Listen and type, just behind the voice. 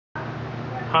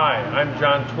Hi, I'm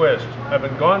John Twist. I've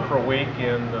been gone for a week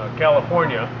in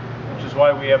California, which is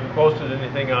why we haven't posted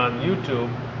anything on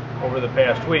YouTube over the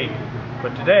past week.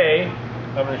 But today,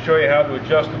 I'm going to show you how to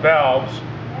adjust the valves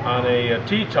on a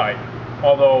T-type.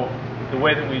 Although the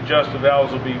way that we adjust the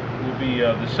valves will be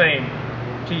the same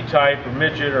T-type or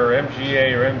midget or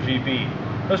MGA or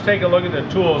MGB. Let's take a look at the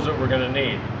tools that we're going to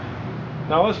need.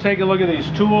 Now let's take a look at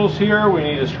these tools here. We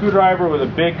need a screwdriver with a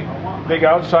big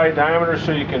outside diameter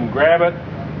so you can grab it,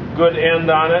 good end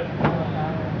on it.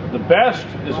 The best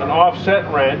is an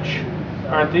offset wrench.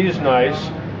 Aren't these nice?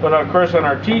 But of course on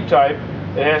our T-type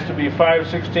it has to be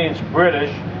 5/16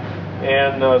 British,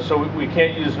 and so we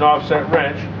can't use an offset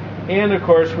wrench. And of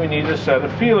course we need a set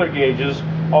of feeler gauges,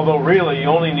 although really you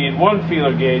only need one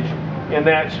feeler gauge, and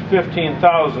that's 15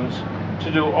 thousandths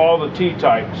to do all the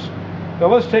T-types. Now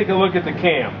let's take a look at the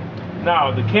cam.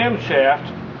 Now the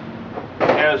camshaft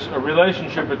has a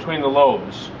relationship between the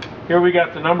lobes. Here we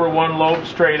got the number 1 lobe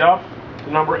straight up,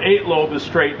 the number 8 lobe is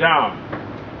straight down.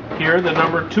 Here the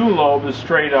number 2 lobe is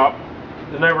straight up,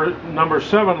 the number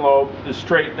 7 lobe is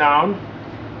straight down.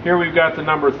 Here we've got the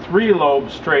number 3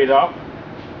 lobe straight up,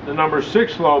 the number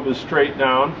 6 lobe is straight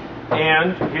down,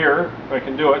 and here, if I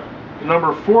can do it, the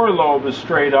number 4 lobe is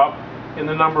straight up, and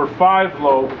the number 5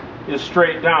 lobe is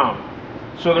straight down.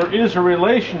 So there is a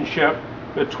relationship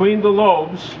between the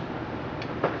lobes,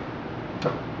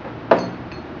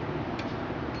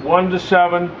 1 to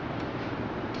 7,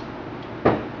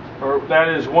 or that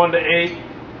is 1 to 8,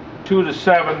 2 to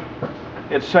 7,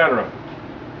 etc.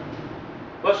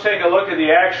 Let's take a look at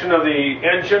the action of the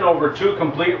engine over 2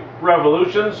 complete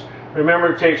revolutions.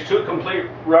 Remember, it takes 2 complete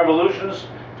revolutions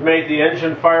to make the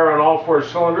engine fire on all 4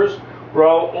 cylinders. We're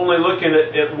only looking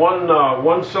at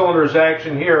one cylinder's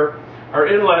action here. Our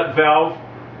inlet valve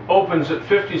opens at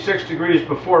 56 degrees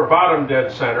before bottom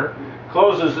dead center,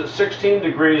 closes at 16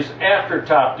 degrees after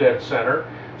top dead center,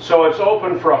 so it's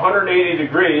open for 180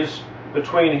 degrees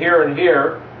between here and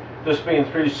here, this being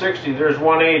 360, there's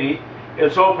 180.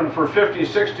 It's open for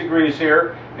 56 degrees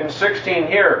here and 16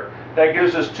 here. That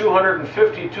gives us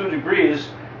 252 degrees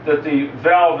that the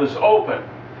valve is open.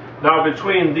 Now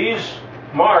between these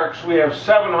marks we have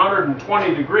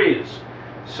 720 degrees.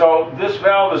 So this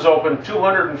valve is open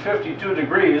 252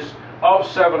 degrees of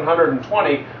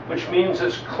 720, which means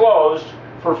it's closed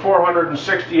for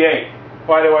 468.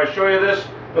 Why do I show you this?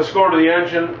 Let's go to the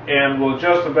engine and we'll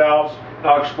adjust the valves and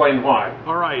I'll explain why.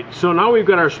 Alright, so now we've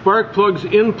got our spark plugs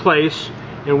in place,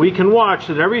 and we can watch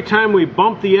that every time we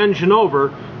bump the engine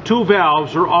over, 2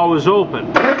 valves are always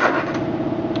open.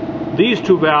 These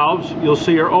 2 valves you'll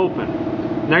see are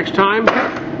open. Next time,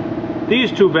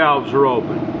 these 2 valves are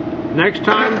open. Next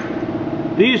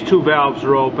time, these 2 valves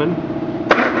are open.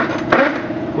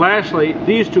 Lastly,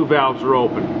 these 2 valves are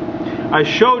open. I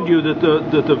showed you that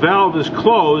the valve is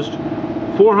closed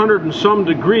 400 and some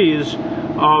degrees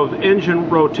of engine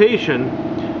rotation.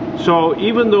 So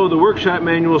even though the workshop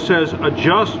manual says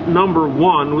adjust number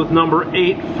 1 with number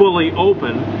 8 fully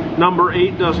open, number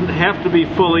 8 doesn't have to be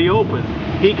fully open.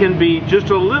 He can be just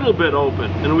a little bit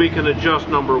open and we can adjust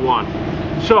number 1.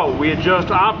 So we adjust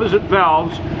opposite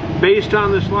valves based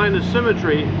on this line of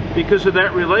symmetry because of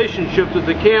that relationship that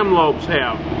the cam lobes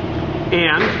have.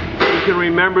 And you can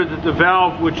remember that the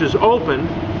valve which is open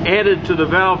added to the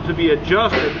valve to be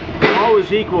adjusted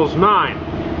always equals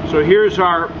 9. So here's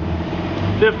our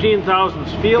 15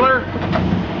 thousandths feeler.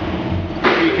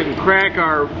 We can crack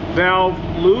our valve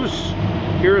loose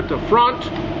here at the front,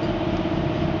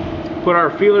 put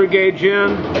our feeler gauge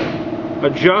in,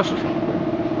 adjust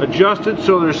it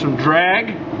so there's some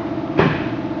drag,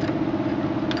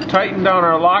 tighten down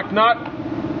our lock nut,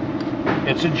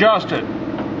 it's adjusted.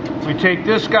 We take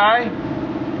this guy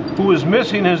who is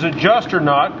missing his adjuster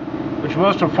nut, which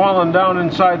must have fallen down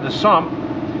inside the sump,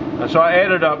 and so I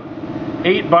added a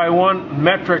 8x1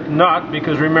 metric nut,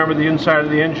 because remember the inside of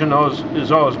the engine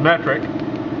is always metric.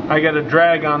 I get a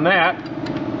drag on that,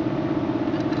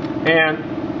 and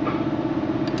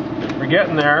we're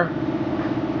getting there.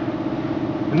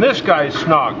 And this guy's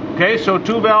snug. Okay, so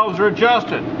 2 valves are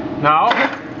adjusted. Now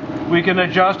we can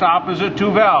adjust opposite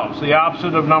 2 valves. The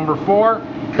opposite of number 4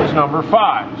 is number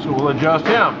 5, so we'll adjust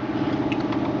him.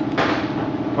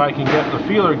 If I can get the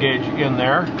feeler gauge in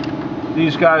there.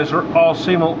 These guys all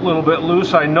seem a little bit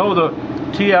loose. I know the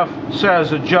TF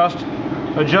says adjust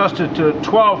it to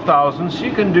 12 thousandths.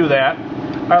 You can do that.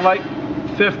 I like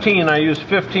 15. I use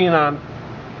 15 on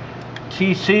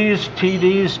TCs,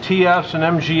 TDs, TFs, and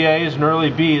MGAs, and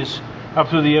early Bs up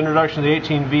through the introduction of the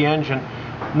 18V engine.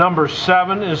 Number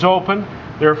 7 is open,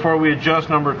 therefore we adjust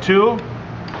number 2.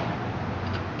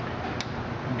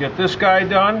 Get this guy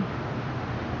done.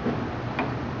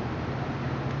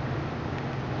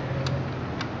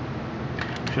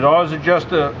 Should always adjust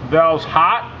the valves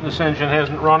hot. This engine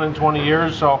hasn't run in 20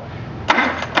 years, so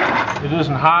it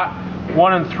isn't hot.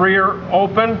 1 and 3 are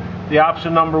open. The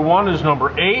opposite number 1 is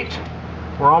number 8.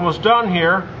 We're almost done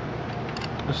here.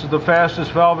 This is the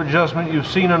fastest valve adjustment you've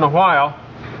seen in a while.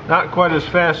 Not quite as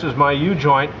fast as my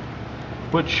U-joint,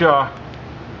 which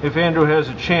if Andrew has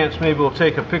a chance, maybe we'll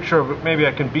take a picture of it. Maybe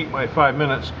I can beat my 5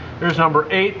 minutes. There's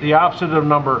number 8. The opposite of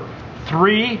number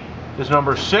 3 is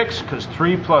number 6, because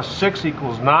 3 plus 6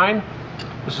 equals 9.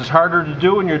 This is harder to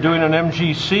do when you're doing an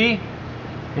MGC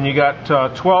and you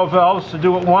got 12 valves to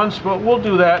do at once, but we'll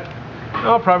do that.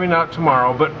 No, probably not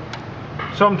tomorrow, but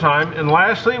sometime. And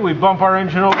lastly, we bump our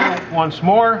engine over once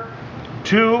more.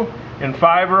 2 and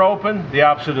 5 are open. The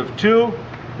opposite of 2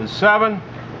 is 7.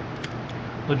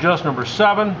 We'll adjust number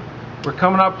 7. We're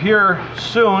coming up here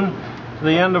soon to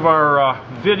the end of our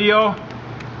video,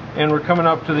 and we're coming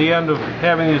up to the end of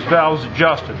having these valves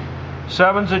adjusted.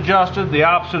 7's adjusted. The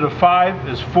opposite of 5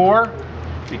 is 4,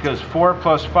 because 4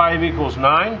 plus 5 equals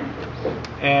 9.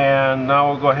 And now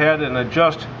we'll go ahead and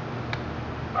adjust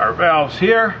our valves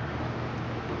here.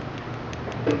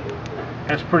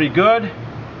 That's pretty good.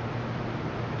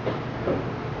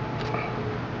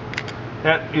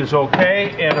 That is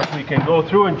okay. And if we can go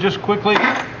through and just quickly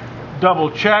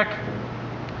double check.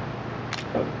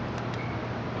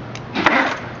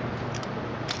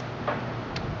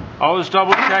 Always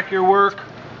double check your work.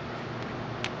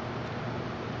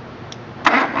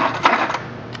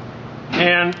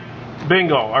 And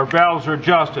bingo, our valves are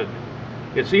adjusted.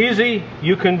 It's easy.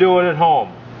 You can do it at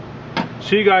home.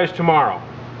 See you guys tomorrow.